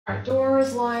Alright,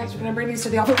 doors, lights, we're gonna bring these to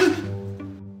the office.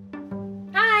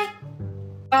 Hi!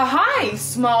 Hi,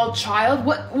 small child.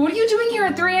 What are you doing here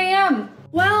at 3 a.m.?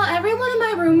 Well, everyone in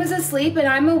my room is asleep and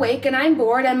I'm awake and I'm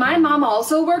bored, and my mom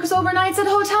also works overnights at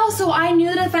hotels, so I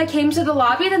knew that if I came to the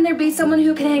lobby, then there'd be someone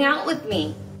who could hang out with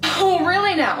me. Oh,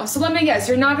 really now? So let me guess,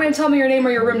 you're not gonna tell me your name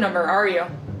or your room number, are you?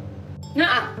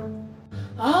 Nuh-uh.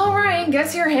 Alright,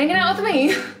 guess you're hanging out with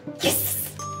me.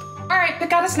 Yes! Alright,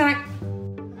 pick out a snack.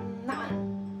 That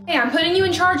one. Hey, I'm putting you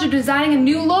in charge of designing a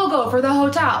new logo for the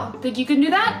hotel. Think you can do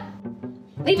that?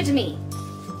 Leave it to me.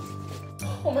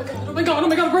 Oh my god, oh my god, oh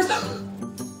my god, where's that?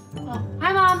 Oh,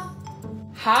 hi,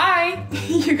 Mom. Hi,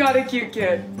 you got a cute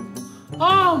kid.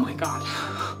 Oh my god.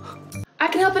 I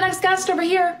can help the next guest over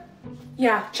here.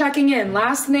 Yeah, checking in.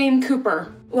 Last name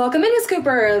Cooper. Welcome in, Miss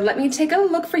Cooper. Let me take a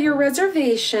look for your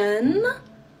reservation.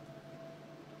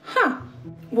 Huh.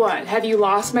 What, have you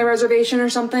lost my reservation or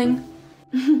something?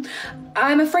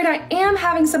 I'm afraid I am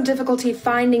having some difficulty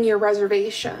finding your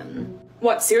reservation.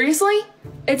 What, seriously?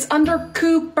 It's under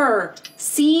Cooper.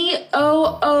 C-O-O-P-E-R.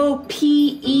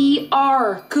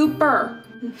 Cooper.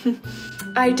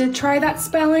 I did try that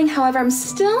spelling, however, I'm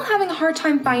still having a hard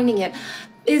time finding it.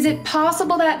 Is it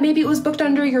possible that maybe it was booked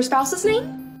under your spouse's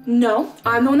name? No,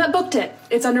 I'm the one that booked it.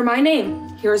 It's under my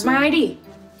name. Here's my ID.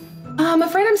 I'm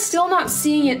afraid I'm still not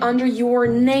seeing it under your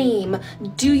name.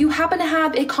 Do you happen to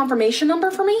have a confirmation number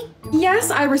for me?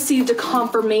 Yes, I received a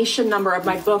confirmation number of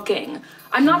my booking.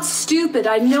 I'm not stupid.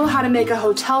 I know how to make a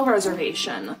hotel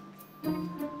reservation.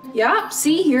 Yeah,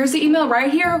 see, here's the email right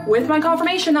here with my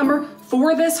confirmation number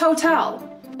for this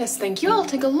hotel. Yes, thank you. I'll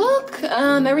take a look.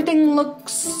 Everything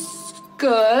looks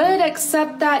good,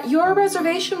 except that your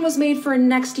reservation was made for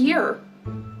next year.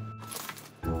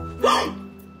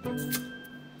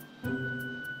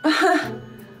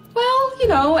 Well, you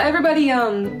know, everybody,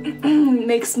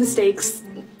 makes mistakes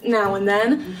now and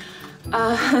then.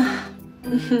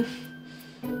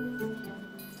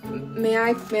 May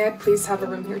I please have a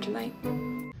room here tonight?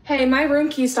 Hey, my room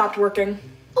key stopped working.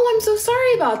 Oh, I'm so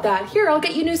sorry about that. Here, I'll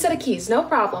get you a new set of keys, no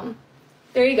problem.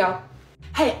 There you go.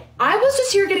 Hey, I was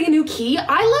just here getting a new key.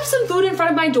 I left some food in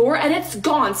front of my door and it's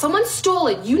gone. Someone stole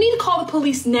it. You need to call the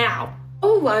police now.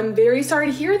 Oh, I'm very sorry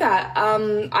to hear that.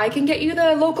 I can get you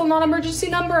the local non-emergency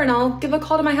number and I'll give a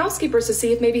call to my housekeepers to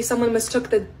see if maybe someone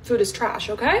mistook the food as trash,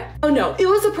 okay? Oh no, it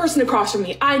was the person across from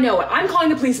me. I know it. I'm calling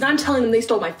the police and I'm telling them they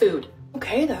stole my food.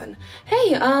 Okay then.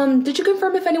 Hey, did you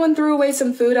confirm if anyone threw away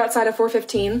some food outside of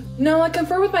 415? No, I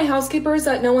confirmed with my housekeepers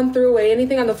that no one threw away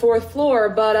anything on the 4th floor,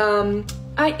 but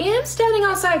I am standing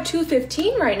outside of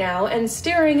 215 right now and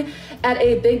staring at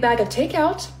a big bag of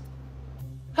takeout.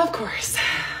 Of course.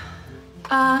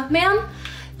 Ma'am,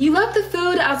 you left the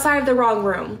food outside of the wrong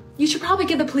room. You should probably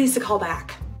give the police a call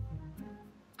back.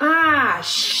 Ah,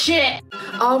 shit.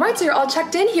 All right, so you're all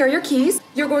checked in. Here are your keys.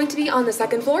 You're going to be on the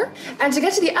 2nd floor. And to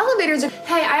get to the elevators,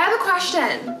 hey, I have a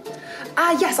question.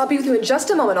 Yes, I'll be with you in just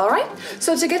a moment, all right?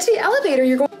 So to get to the elevator,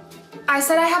 you're going... I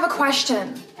said I have a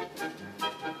question.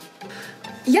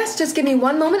 Yes, just give me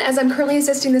one moment as I'm currently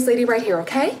assisting this lady right here,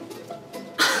 okay?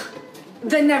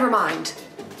 Then never mind.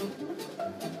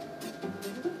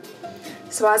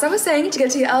 So as I was saying, to get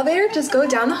to the elevator, just go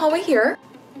down the hallway here.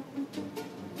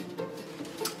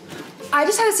 I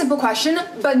just had a simple question,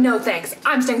 but no thanks.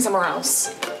 I'm staying somewhere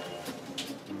else.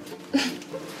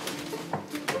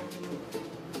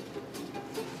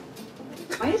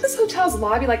 Why is this hotel's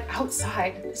lobby like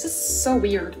outside? This is so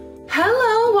weird.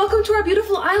 Hello, welcome to our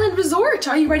beautiful island resort.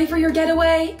 Are you ready for your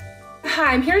getaway?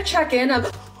 Hi, I'm here to check in.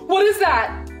 What is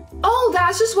that? Oh,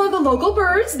 that's just one of the local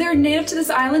birds. They're native to this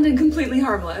island and completely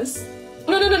harmless.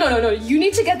 No. You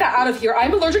need to get that out of here.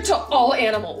 I'm allergic to all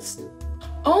animals.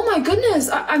 Oh my goodness,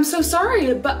 I'm so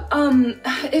sorry, but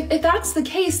if that's the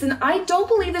case, then I don't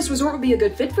believe this resort would be a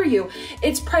good fit for you.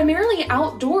 It's primarily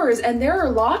outdoors and there are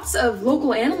lots of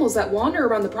local animals that wander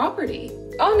around the property.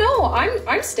 Oh no,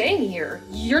 I'm staying here.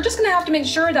 You're just gonna have to make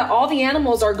sure that all the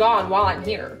animals are gone while I'm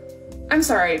here. I'm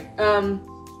sorry,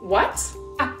 what?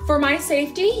 For my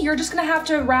safety, you're just gonna have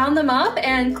to round them up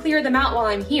and clear them out while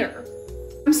I'm here.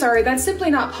 I'm sorry, that's simply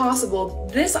not possible.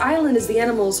 This island is the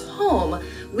animals' home.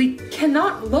 We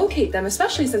cannot locate them,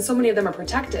 especially since so many of them are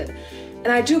protected. And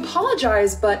I do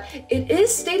apologize, but it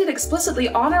is stated explicitly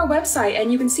on our website,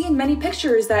 and you can see in many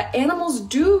pictures that animals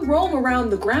do roam around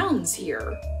the grounds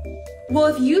here. Well,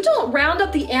 if you don't round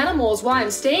up the animals while I'm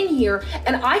staying here,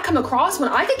 and I come across one,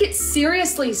 I could get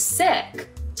seriously sick.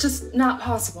 It's just not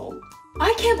possible.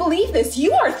 I can't believe this.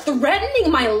 You are threatening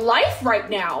my life right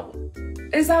now.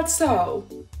 Is that so?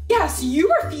 Yes,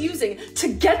 you refusing to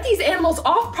get these animals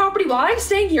off property while I'm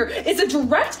staying here is a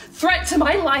direct threat to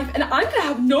my life, and I'm gonna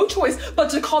have no choice but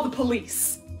to call the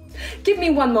police. Give me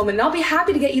one moment and I'll be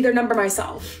happy to get you their number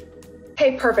myself.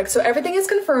 Okay, perfect. So everything is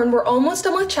confirmed. We're almost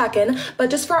done with check-in,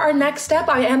 but just for our next step,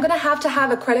 I am gonna have to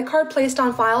have a credit card placed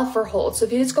on file for hold. So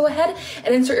if you just go ahead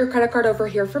and insert your credit card over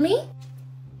here for me.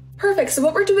 Perfect. So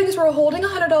what we're doing is we're holding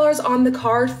 $100 on the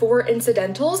card for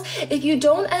incidentals. If you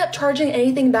don't end up charging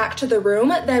anything back to the room,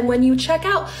 then when you check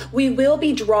out, we will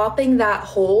be dropping that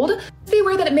hold. Be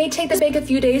aware that it may take this bank a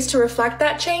few days to reflect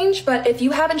that change, but if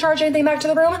you haven't charged anything back to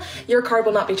the room, your card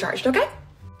will not be charged, okay?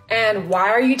 And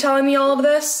why are you telling me all of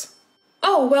this?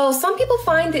 Oh, well, some people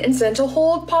find the incidental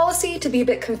hold policy to be a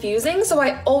bit confusing, so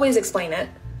I always explain it.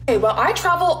 Okay, well, I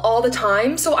travel all the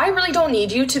time, so I really don't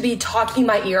need you to be talking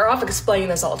my ear off explaining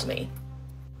this all to me.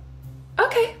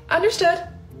 Okay, understood.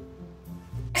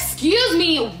 Excuse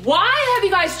me, why have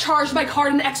you guys charged my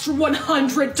card an extra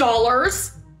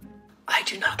 $100? I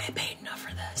do not get paid enough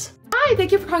for this. Hi,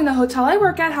 thank you for calling the hotel I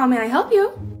work at. How may I help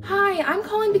you? Hi, I'm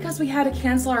calling because we had to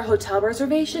cancel our hotel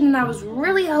reservation and I was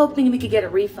really hoping we could get a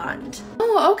refund.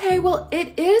 Oh, okay, well,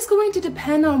 it is going to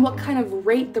depend on what kind of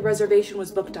rate the reservation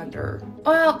was booked under.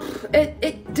 Well,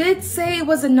 it did say it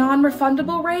was a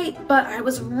non-refundable rate, but I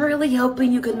was really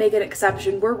hoping you could make an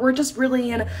exception. We're just really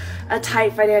in a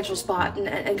tight financial spot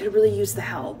and could really use the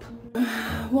help.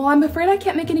 Well, I'm afraid I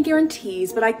can't make any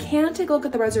guarantees, but I can take a look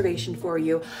at the reservation for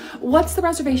you. What's the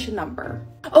reservation number?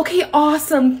 Okay,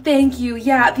 awesome, thank you.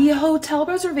 Yeah, the hotel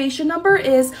reservation number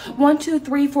is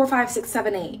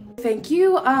 1234568. Thank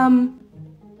you.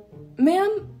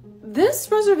 Ma'am,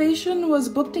 this reservation was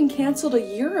booked and canceled a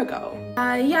year ago.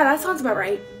 Yeah, that sounds about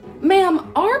right.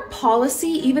 Ma'am, our policy,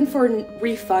 even for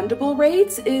refundable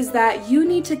rates, is that you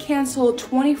need to cancel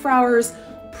 24 hours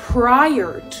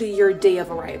prior to your day of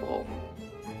arrival.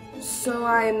 So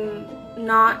I'm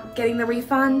not getting the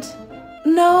refund?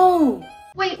 No.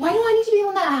 Wait, why do I need to be the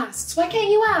one that asks? Why can't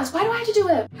you ask? Why do I have to do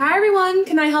it? Hi everyone,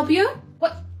 can I help you?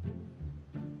 What?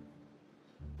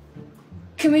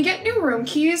 Can we get new room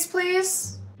keys,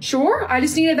 please? Sure, I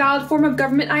just need a valid form of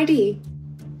government ID.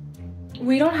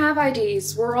 We don't have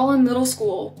IDs, we're all in middle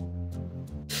school.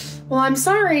 Well, I'm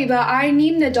sorry, but I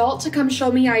need an adult to come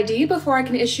show me ID before I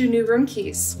can issue new room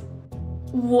keys.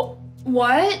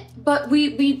 What? But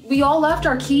we all left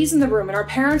our keys in the room and our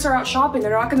parents are out shopping.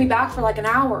 They're not gonna be back for like an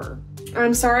hour.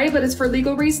 I'm sorry, but it's for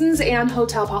legal reasons and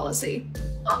hotel policy.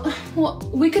 Well,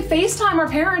 we could FaceTime our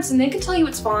parents and they could tell you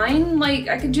it's fine. Like,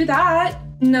 I could do that.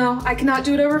 No, I cannot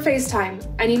do it over FaceTime.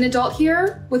 I need an adult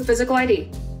here with physical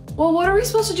ID. Well, what are we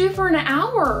supposed to do for an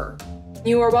hour?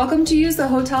 You are welcome to use the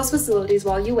hotel's facilities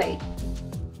while you wait.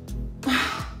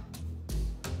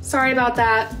 Sorry about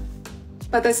that,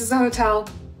 but this is a hotel,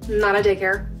 not a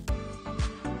daycare.